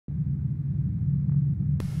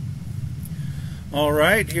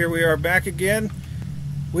Alright, here we are back again.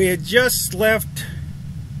 We had just left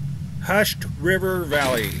Hushed River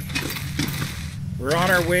Valley. We're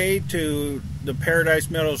on our way to the Paradise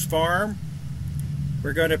Meadows Farm.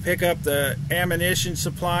 We're going to pick up the ammunition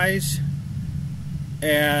supplies,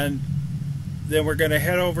 and then we're going to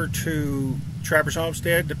head over to Trapper's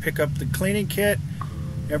Homestead to pick up the cleaning kit,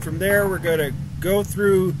 and from there we're going to go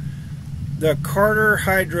through the Carter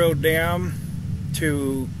Hydro Dam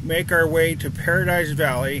to make our way to Paradise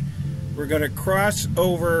Valley. We're going to cross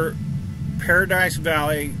over Paradise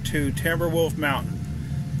Valley to Timberwolf Mountain.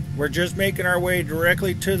 We're just making our way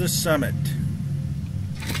directly to the summit.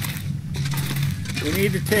 We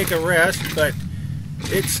need to take a rest, but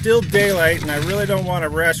it's still daylight and I really don't want to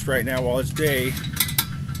rest right now while it's day.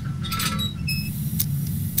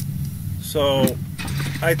 So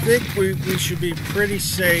I think we should be pretty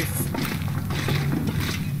safe.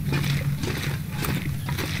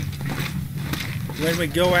 When we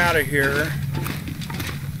go out of here.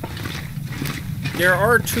 There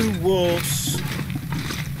are two wolves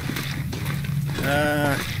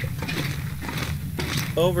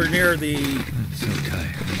over near the... I'm so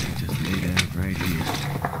tired. I just laid out right here.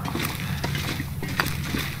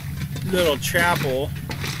 Little chapel.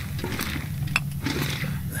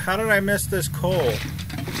 How did I miss this coal?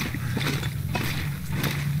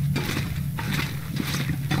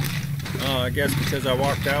 Oh, I guess because I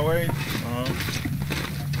walked that way?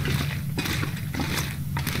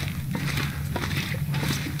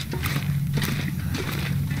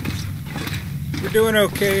 We're doing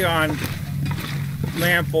okay on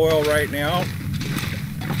lamp oil right now.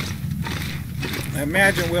 I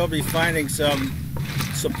imagine we'll be finding some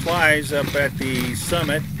supplies up at the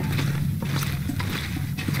summit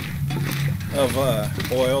of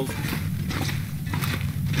oil.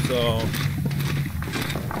 So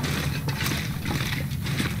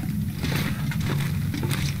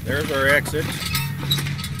there's our exit.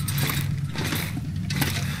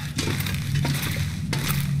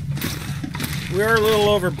 We are a little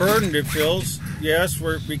overburdened, it feels. Yes,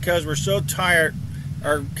 because we're so tired.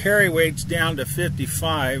 Our carry weight's down to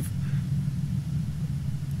 55.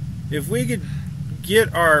 If we could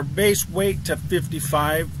get our base weight to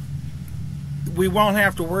 55, we won't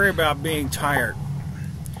have to worry about being tired.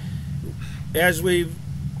 As we've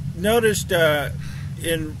noticed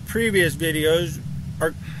in previous videos,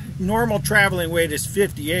 our normal traveling weight is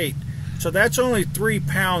 58. So that's only 3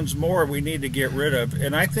 pounds more we need to get rid of,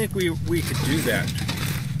 and I think we could do that.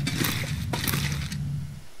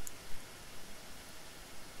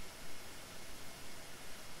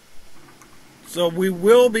 So we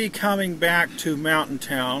will be coming back to Mountain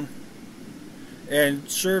Town and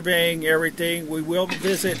surveying everything. We will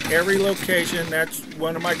visit every location. That's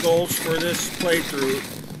one of my goals for this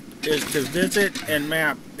playthrough, is to visit and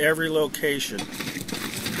map every location.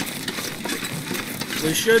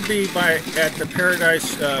 We should be at the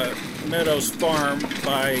Paradise Meadows Farm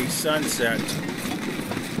by sunset.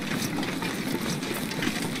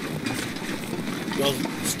 We'll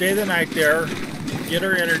stay the night there, get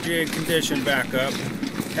our energy and condition back up,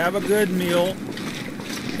 have a good meal,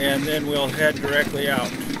 and then we'll head directly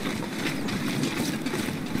out.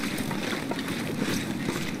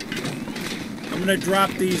 I'm going to drop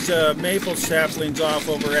these maple saplings off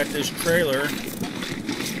over at this trailer,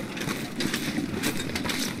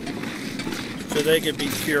 so they could be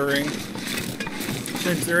curing,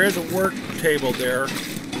 since there is a work table there.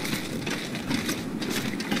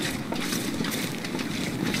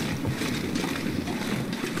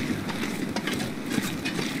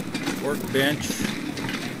 Workbench.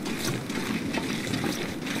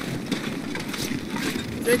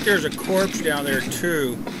 I think there's a corpse down there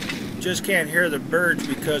too. Just can't hear the birds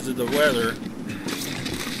because of the weather.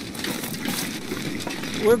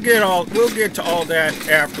 We'll get to all that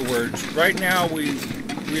afterwards. Right now we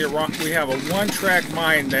have a one-track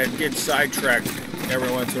mind that gets sidetracked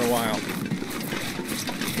every once in a while.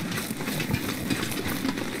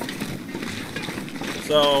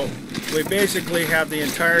 So we basically have the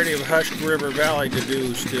entirety of Hushed River Valley to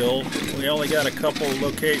do still. We only got a couple of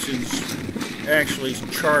locations actually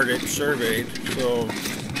charted, surveyed, so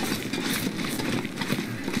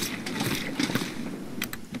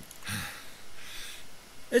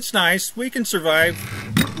it's nice. We can survive.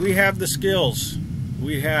 We have the skills.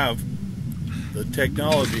 We have the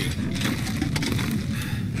technology.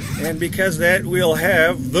 And because of that, we'll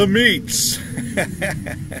have the meats.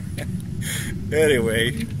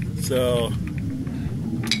 Anyway, so,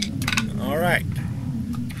 alright.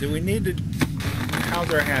 Do we need to,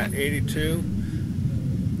 how's our hat? 82?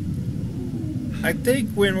 I think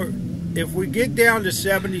if we get down to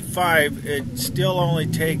 75, it still only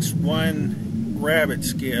takes one rabbit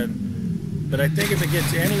skin, but I think if it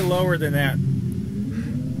gets any lower than that...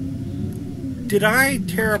 Did I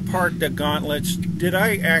tear apart the gauntlets? Did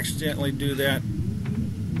I accidentally do that?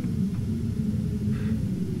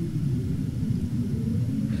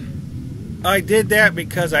 I did that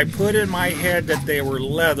because I put in my head that they were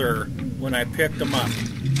leather when I picked them up.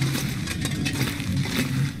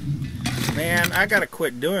 Man, I gotta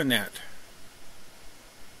quit doing that.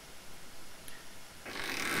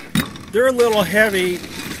 They're a little heavy.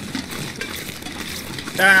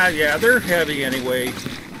 Yeah, they're heavy anyway.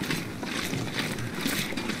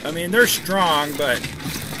 I mean, they're strong, but,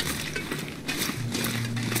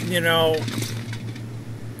 you know,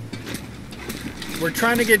 we're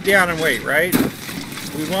trying to get down in weight, right?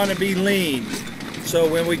 We want to be lean, so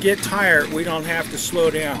when we get tired, we don't have to slow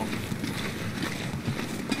down.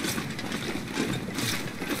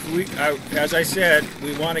 As I said,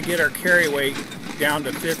 we want to get our carry weight down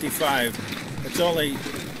to 55. It's only,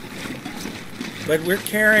 but we're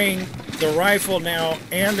carrying the rifle now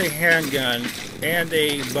and a handgun and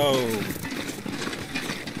a bow.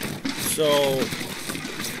 So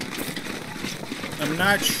I'm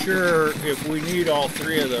not sure if we need all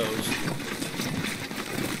three of those.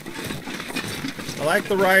 I like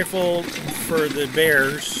the rifle for the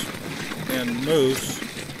bears and moose,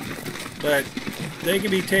 but they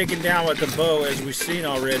can be taken down with the bow, as we've seen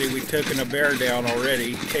already. We've taken a bear down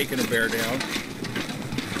already,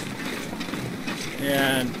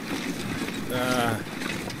 And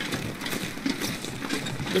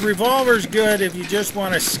the revolver's good if you just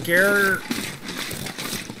want to scare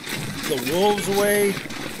the wolves away.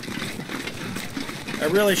 I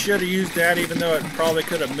really should have used that, even though it probably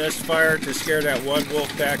could have missed fire to scare that one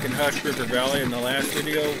wolf back in Hush River Valley in the last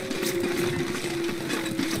video.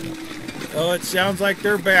 Oh, it sounds like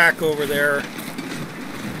they're back over there.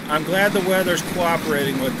 I'm glad the weather's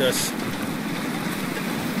cooperating with us,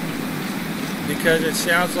 because it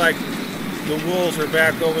sounds like the wolves are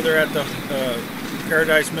back over there at the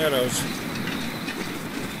Paradise Meadows.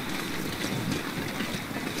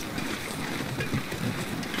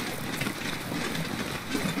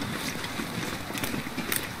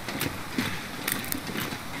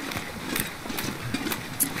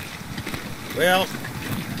 Well,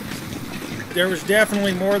 there was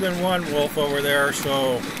definitely more than one wolf over there,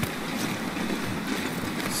 so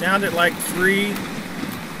it sounded like 3,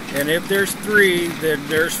 and if there's 3, then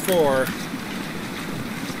there's 4.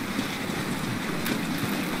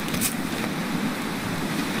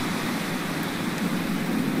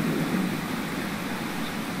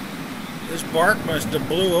 This bark must have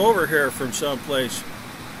blew over here from someplace.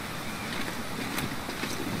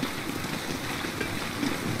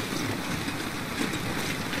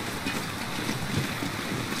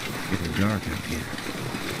 Getting dark out here.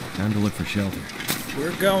 Time to look for shelter.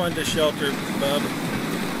 We're going to shelter, bub.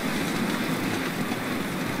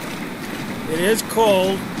 It is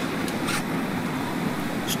cold.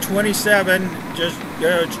 It's 27.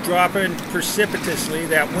 It's dropping precipitously.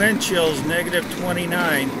 That wind chill's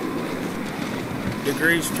 -29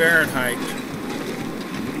 degrees Fahrenheit.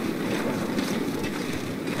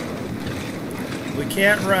 We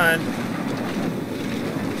can't run.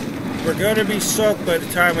 We're going to be soaked by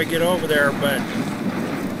the time we get over there, but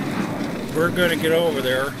we're going to get over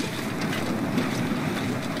there.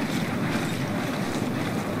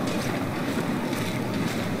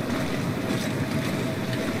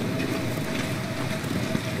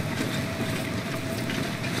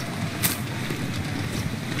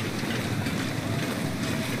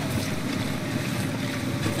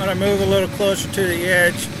 I'm going to move a little closer to the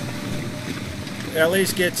edge, at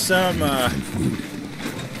least get some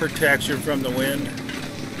protection from the wind.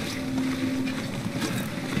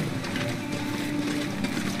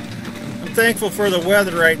 I'm thankful for the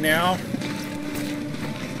weather right now.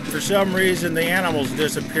 For some reason the animals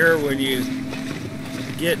disappear when you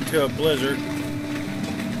get into a blizzard.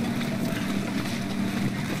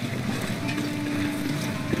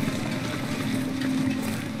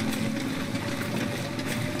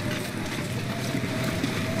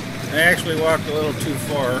 I actually walked a little too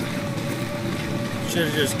far. Should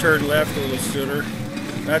have just turned left a little sooner.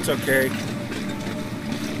 That's okay.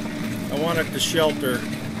 I wanted to shelter.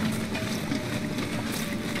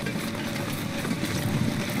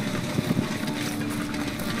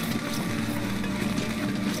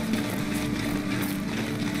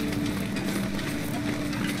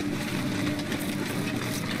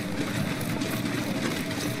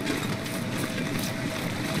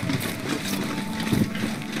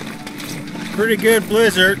 Pretty good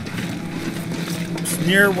blizzard. It's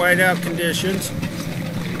near whiteout conditions.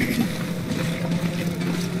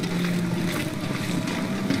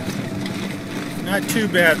 Not too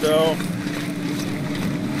bad though.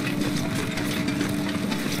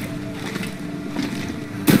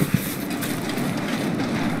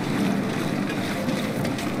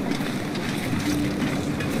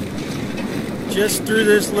 Just through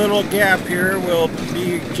this little gap here, we'll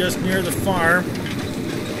be just near the farm.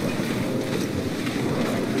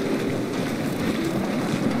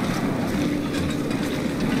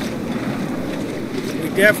 We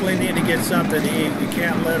definitely need to get something to eat. We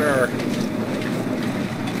can't let our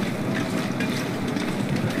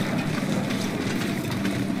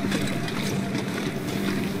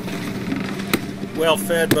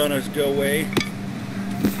well-fed bonus go away.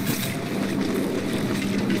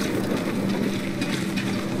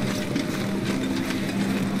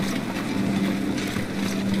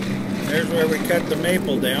 There's where we cut the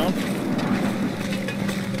maple down.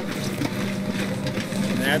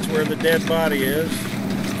 And that's where the dead body is,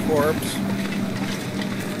 corpse.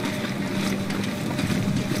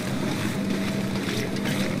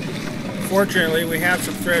 Fortunately, we have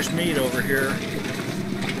some fresh meat over here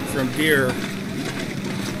from deer.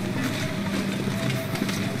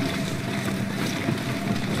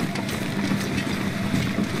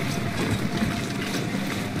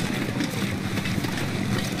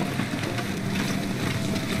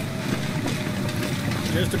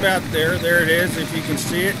 Just about there. There it is, if you can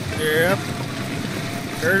see it. Yep.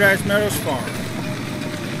 Paradise Meadows Farm.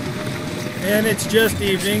 And it's just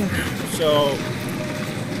evening, so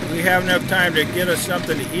we have enough time to get us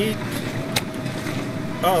something to eat.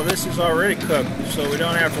 Oh, this is already cooked, so we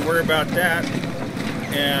don't have to worry about that.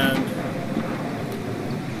 And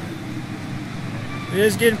it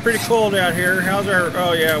is getting pretty cold out here. How's our...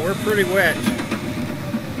 Oh yeah, we're pretty wet.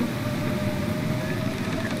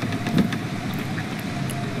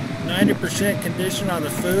 90% condition on the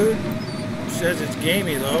food. It says it's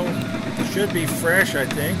gamey though. It should be fresh, I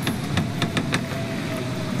think.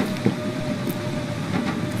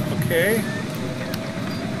 Okay.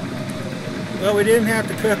 Well, we didn't have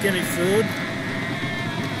to cook any food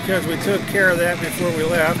because we took care of that before we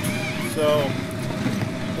left. So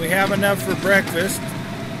we have enough for breakfast.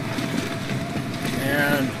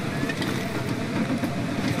 And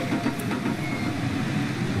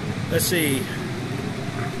let's see.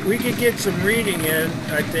 We could get some reading in.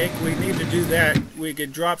 I think we need to do that. We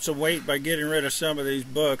could drop some weight by getting rid of some of these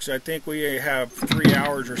books. I think we have 3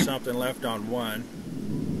 hours or something left on one.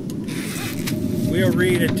 We'll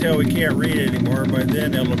read until we can't read anymore. By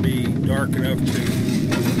then it'll be dark enough to,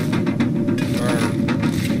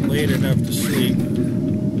 or late enough to sleep.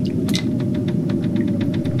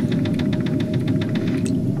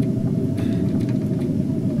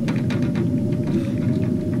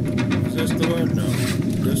 Is this the one? No.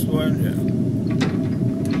 This one? Yeah.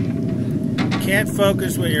 Can't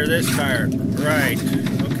focus when you're this tired. Right.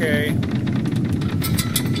 Okay.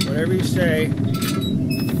 Whatever you say.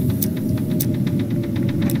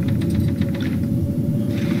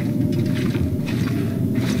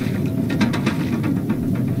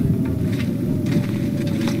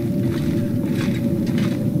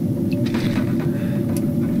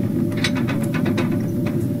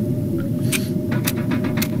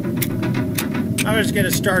 I'm just going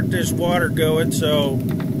to start this water going, so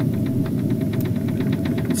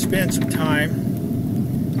spend some time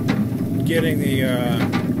getting the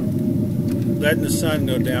letting the sun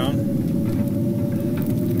go down.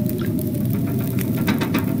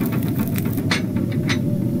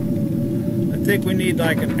 I think we need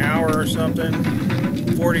like an hour or something,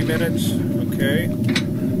 40 minutes. Okay.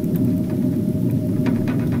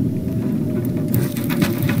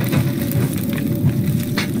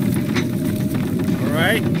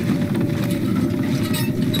 Right.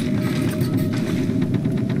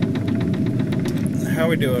 How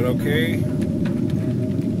we doing? Okay.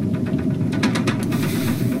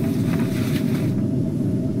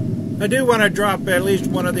 I do want to drop at least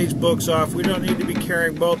one of these books off. We don't need to be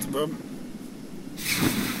carrying both of them.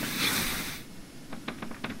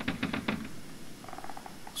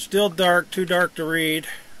 Still dark, too dark to read.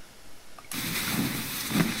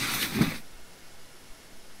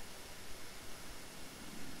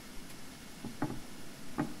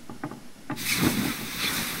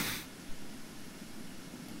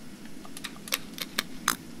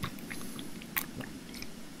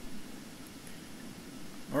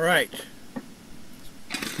 All right.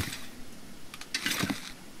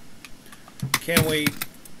 Can we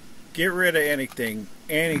get rid of anything?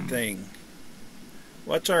 Anything?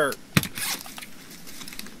 What's our...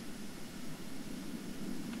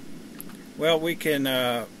 Well, we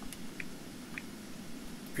can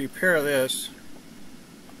prepare this.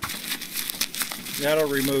 That'll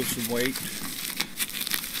remove some weight.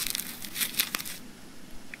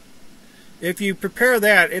 If you prepare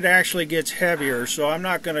that, it actually gets heavier, so I'm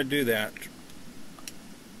not going to do that.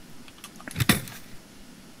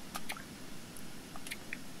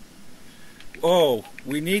 Oh,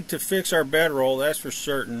 we need to fix our bedroll, that's for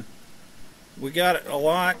certain. We got a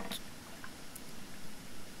lot.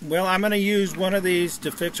 Well, I'm going to use one of these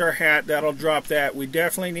to fix our hat. That'll drop that. We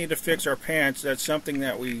definitely need to fix our pants. That's something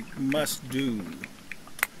that we must do.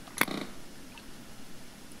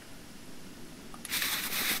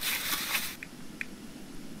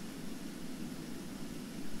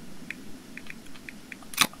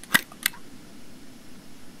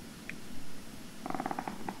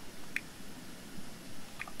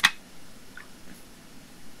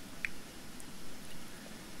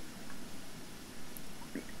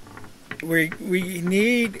 We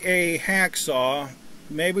need a hacksaw.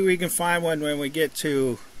 Maybe we can find one when we get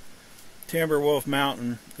to Timberwolf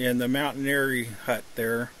Mountain in the mountaineering hut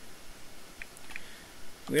there.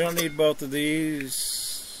 We don't need both of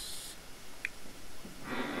these.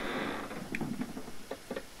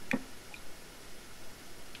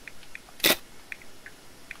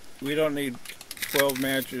 We don't need 12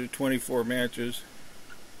 matches, 24 matches.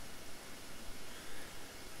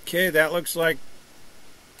 Okay, that looks like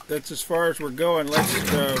that's as far as we're going. Let's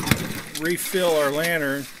refill our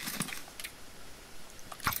lantern,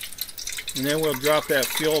 and then we'll drop that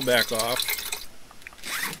fuel back off.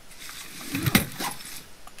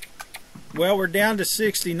 Well, we're down to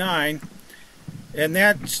 69, and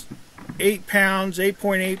that's 8 pounds,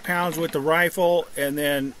 8.8 pounds with the rifle, and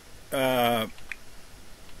then how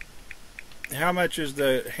much is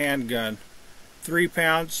the handgun? 3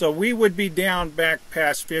 pounds. So we would be down back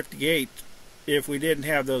past 58 if we didn't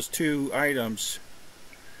have those two items.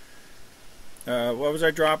 What was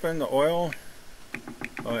I dropping? The oil?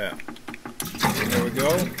 Oh yeah. There we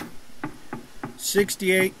go.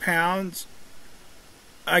 68 pounds.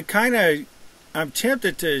 I'm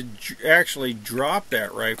tempted to actually drop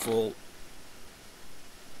that rifle.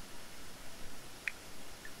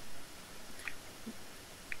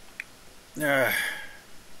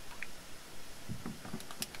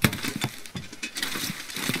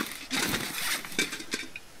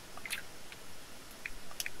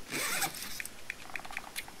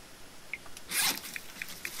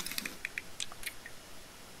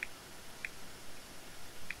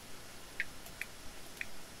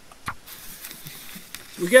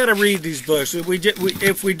 We got to read these books.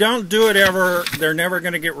 If we don't do it ever, they're never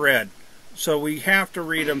going to get read. So we have to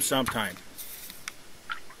read them sometime.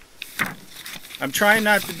 I'm trying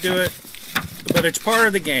not to do it, but it's part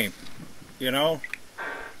of the game, you know.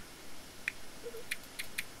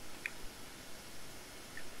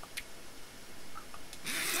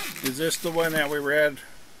 Is this the one that we read?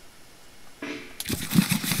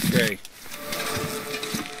 Okay.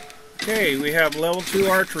 Okay, we have level 2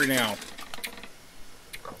 archery now.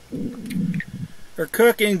 Our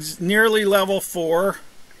cooking's nearly level 4.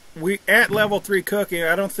 At level 3 cooking,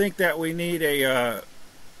 I don't think that we need a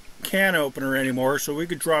can opener anymore, so we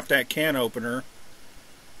could drop that can opener.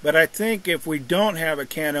 But I think if we don't have a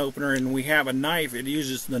can opener and we have a knife, it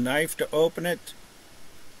uses the knife to open it.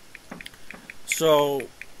 So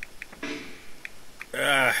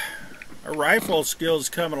our rifle skill's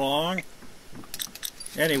coming along.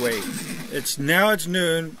 Anyway, now it's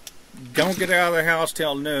noon. Don't get out of the house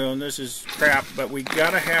till noon. This is crap, but we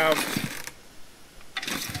gotta have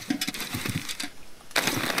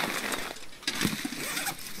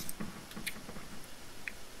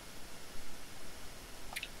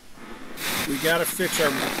fix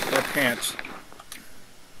our pants.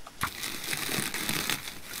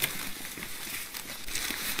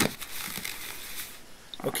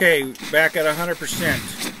 Okay, back at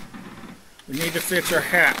 100%. We need to fix our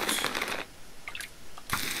hats.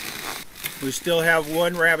 We still have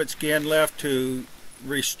 1 rabbit skin left to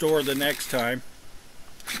restore the next time.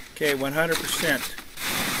 Okay,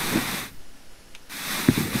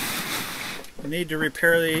 100%. We need to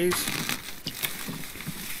repair these.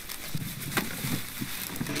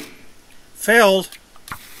 Failed.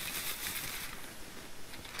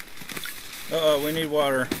 Uh-oh, we need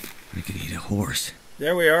water. We could eat a horse.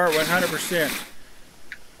 There we are, 100%.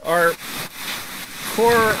 Our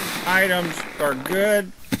core items are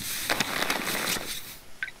good.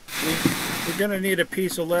 We're going to need a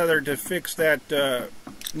piece of leather to fix that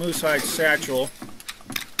moose hide satchel.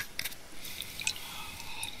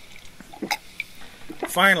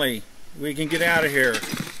 Finally, we can get out of here.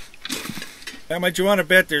 How much you want to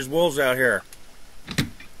bet there's wolves out here?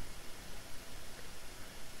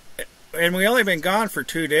 And we only been gone for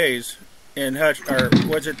 2 days in Hutch, or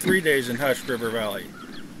was it 3 days in Hutch River Valley?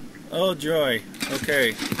 Oh joy.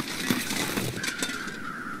 Okay.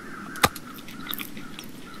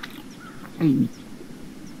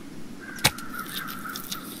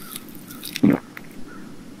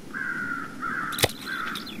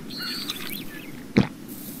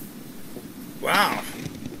 Wow.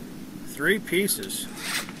 3 pieces.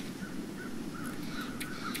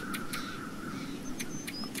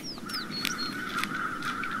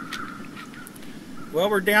 Well,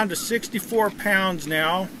 we're down to 64 pounds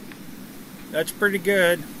now. That's pretty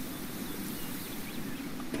good.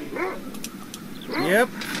 Yep.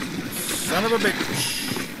 Son of a bitch.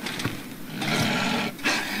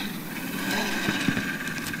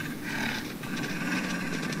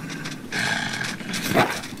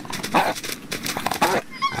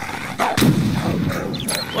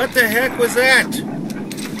 What the heck was that?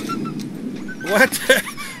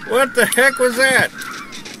 What the heck was that?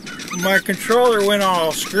 My controller went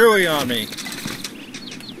all screwy on me.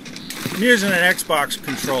 I'm using an Xbox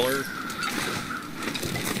controller.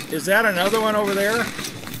 Is that another one over there?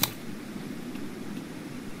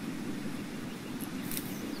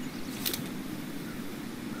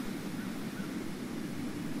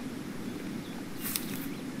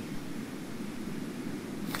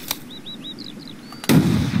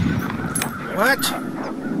 What?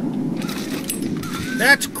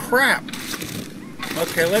 That's crap.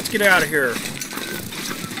 Okay, let's get out of here.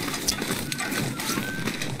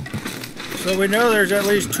 So we know there's at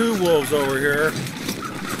least 2 wolves over here.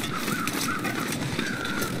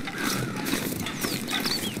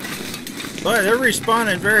 But they're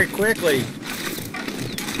respawning very quickly.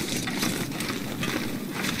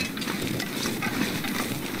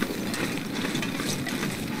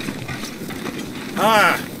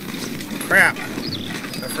 Ah, crap.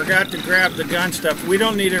 I forgot to grab the gun stuff. We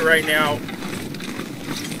don't need it right now.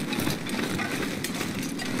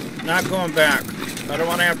 Not going back. I don't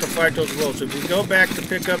want to have to fight those wolves. If we go back to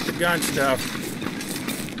pick up the gun stuff,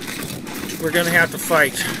 we're going to have to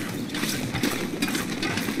fight.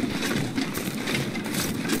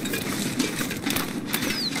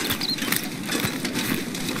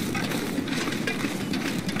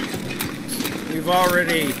 We've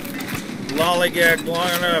already lollygagged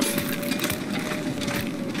long enough.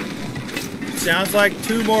 Sounds like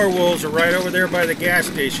 2 more wolves are right over there by the gas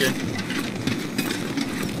station.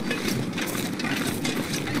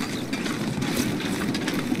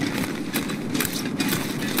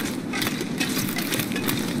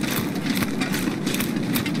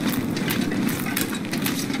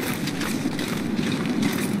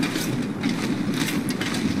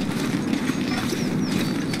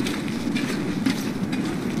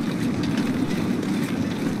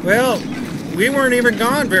 Well, we weren't even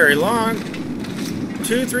gone very long.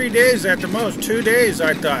 2-3 days at the most. 2 days,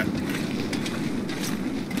 I thought.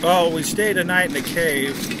 Oh, we stayed a night in the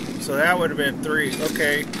cave, so that would have been 3.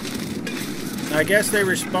 Okay. I guess they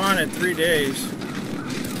respawn in 3 days.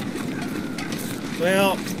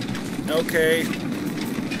 Well, okay.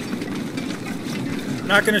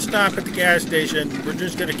 Not going to stop at the gas station. We're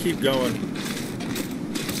just going to keep going.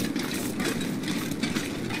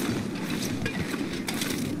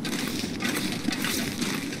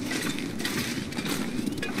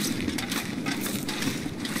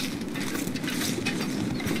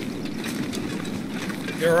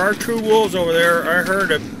 There are 2 wolves over there. I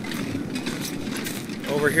heard it.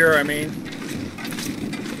 Over here, I mean.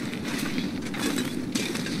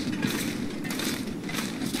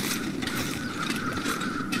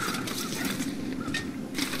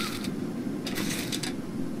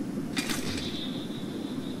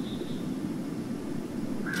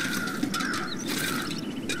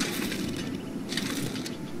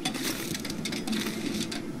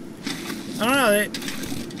 I don't know.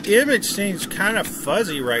 The image seems kind of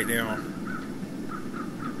fuzzy right now.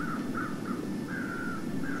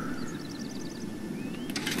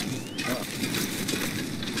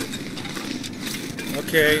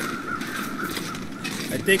 Okay.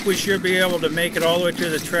 I think we should be able to make it all the way to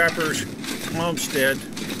the Trapper's Homestead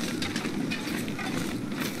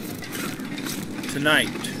tonight.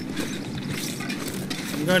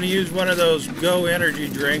 I'm going to use one of those Go energy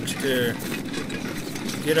drinks to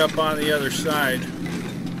get up on the other side.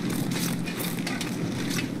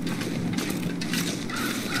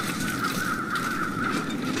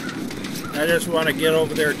 I just want to get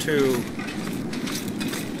over there to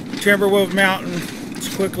Timberwolf Mountain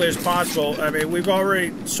as quickly as possible. I mean, we've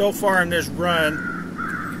already, so far in this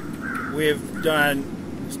run, we've done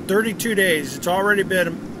 32 days. It's already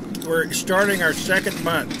been, we're starting our 2nd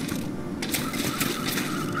month.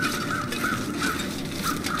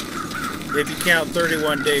 If you count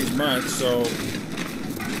 31 days month, so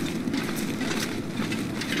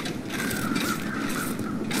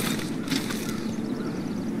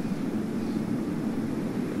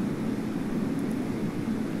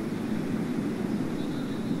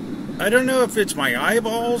I don't know if it's my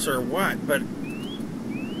eyeballs or what, but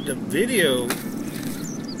the video,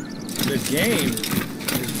 the game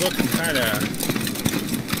is looking kind of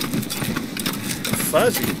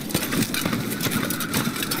fuzzy.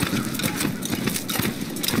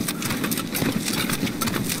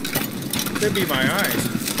 Could be my eyes.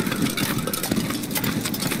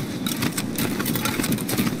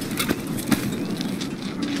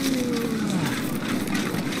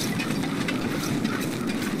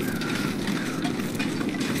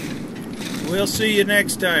 We'll see you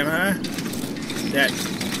next time, huh? That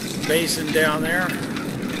basin down there.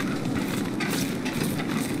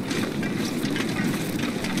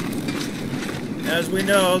 As we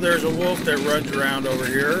know, there's a wolf that runs around over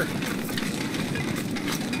here.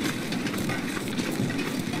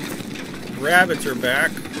 Rabbits are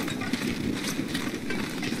back.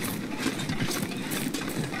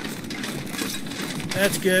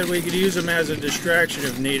 That's good. We could use them as a distraction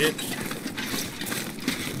if needed.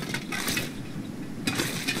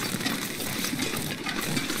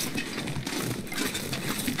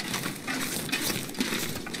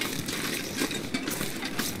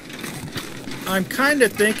 I'm kind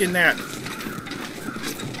of thinking that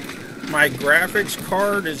my graphics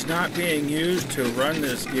card is not being used to run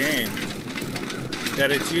this game.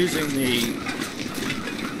 That it's using the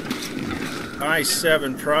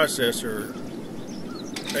i7 processor.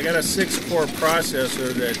 I got a 6-core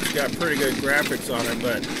processor that's got pretty good graphics on it,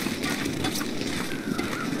 but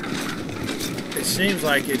it seems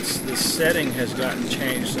like the setting has gotten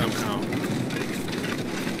changed somehow.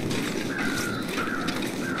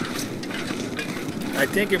 I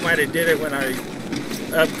think it might have did it when I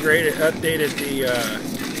updated the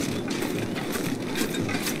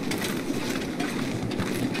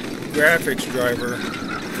graphics driver,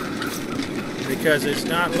 because it's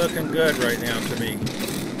not looking good right now to me.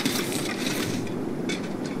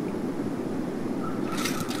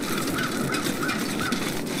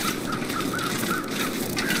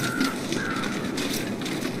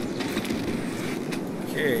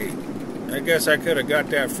 Okay, I guess I could have got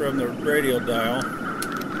that from the radio dial.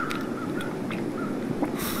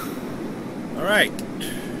 Alright,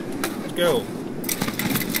 let's go.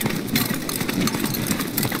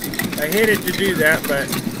 I hated to do that, but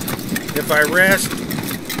if I rest,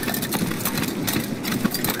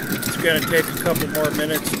 it's going to take a couple more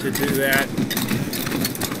minutes to do that.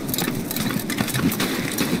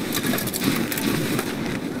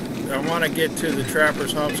 I want to get to the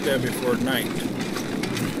Trapper's Homestead before night.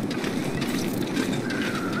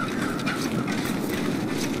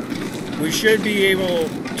 We should be able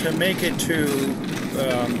to make it to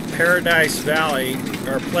Paradise Valley,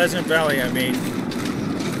 or Pleasant Valley, I mean,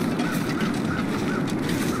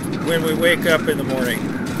 when we wake up in the morning.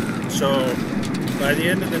 So by the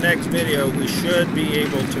end of the next video, we should be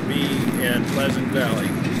able to be in Pleasant Valley.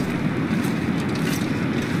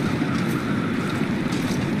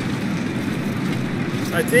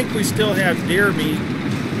 I think we still have deer meat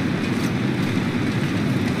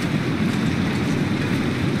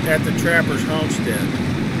at the Trapper's Homestead.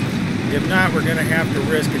 If not, we're going to have to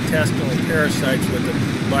risk intestinal parasites with a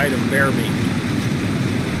bite of bear meat.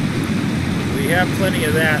 We have plenty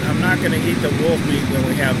of that. I'm not going to eat the wolf meat when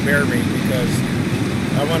we have bear meat, because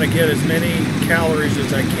I want to get as many calories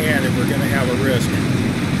as I can if we're going to have a risk.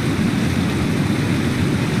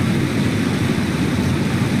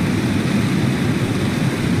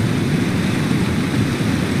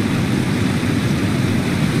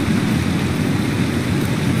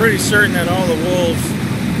 Pretty certain that all the wolves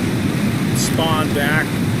spawn back.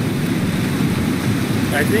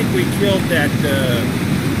 I think we killed that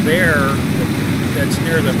bear that's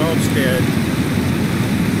near the homestead.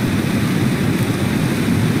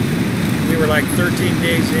 We were like 13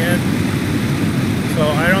 days in, so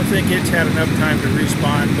I don't think it's had enough time to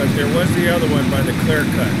respawn, but there was the other one by the clear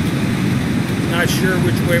cut. Not sure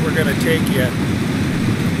which way we're going to take yet.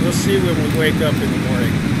 We'll see when we wake up in the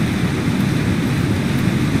morning.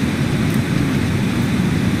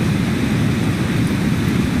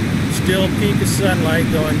 Still peak of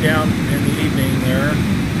sunlight going down in the evening there.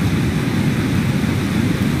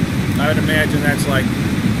 I would imagine that's like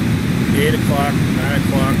 8 o'clock, 9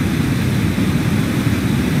 o'clock.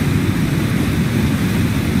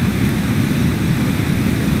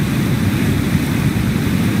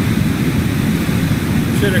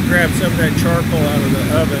 Should have grabbed some of that charcoal out of the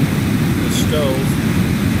oven, the stove,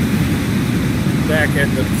 back at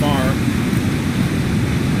the farm.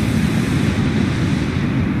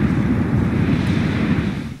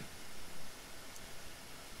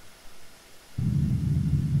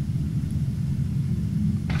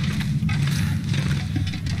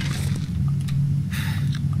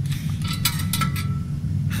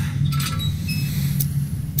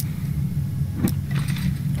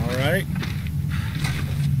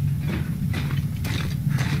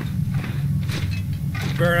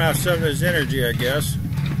 burn off some of his energy, I guess.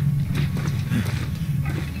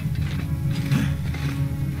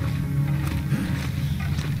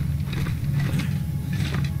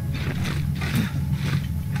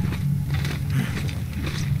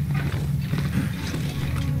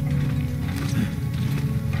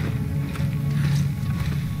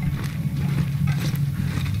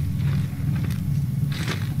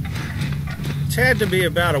 It's had to be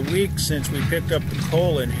about a week since we picked up the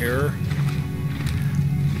coal in here.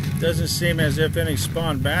 Doesn't seem as if any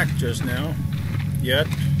spawned back just now, yet.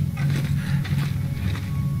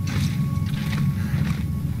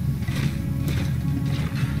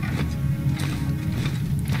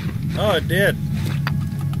 Oh, it did.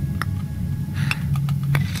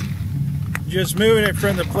 Just moving it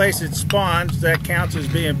from the place it spawns, that counts as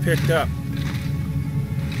being picked up.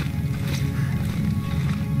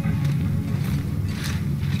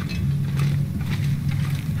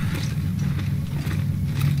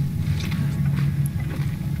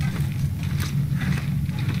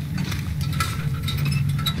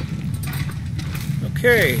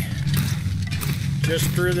 Okay, just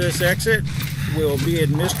through this exit, we'll be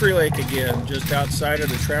in Mystery Lake again, just outside of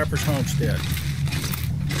the Trapper's Homestead.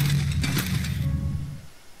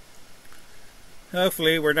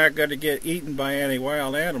 Hopefully we're not going to get eaten by any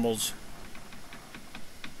wild animals.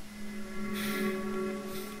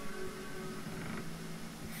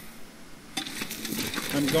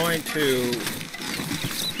 I'm going to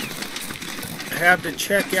have to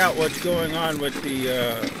check out what's going on with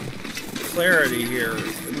the clarity here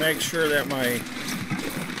to make sure that my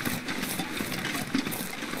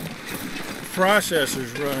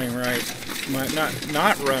processor's running right.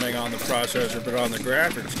 Not running on the processor, but on the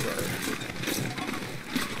graphics card.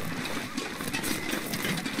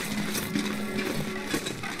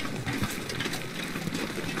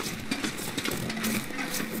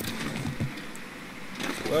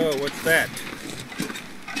 Whoa, what's that?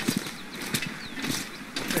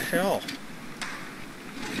 What the hell?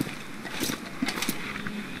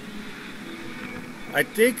 I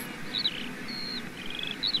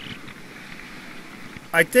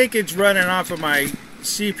think it's running off of my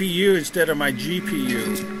CPU instead of my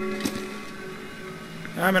GPU.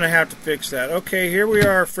 I'm gonna have to fix that. Okay, here we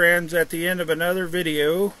are, friends, at the end of another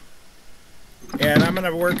video, and I'm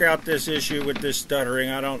gonna work out this issue with this stuttering.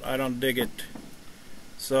 I don't dig it.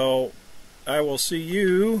 So I will see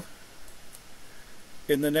you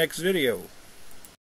in the next video.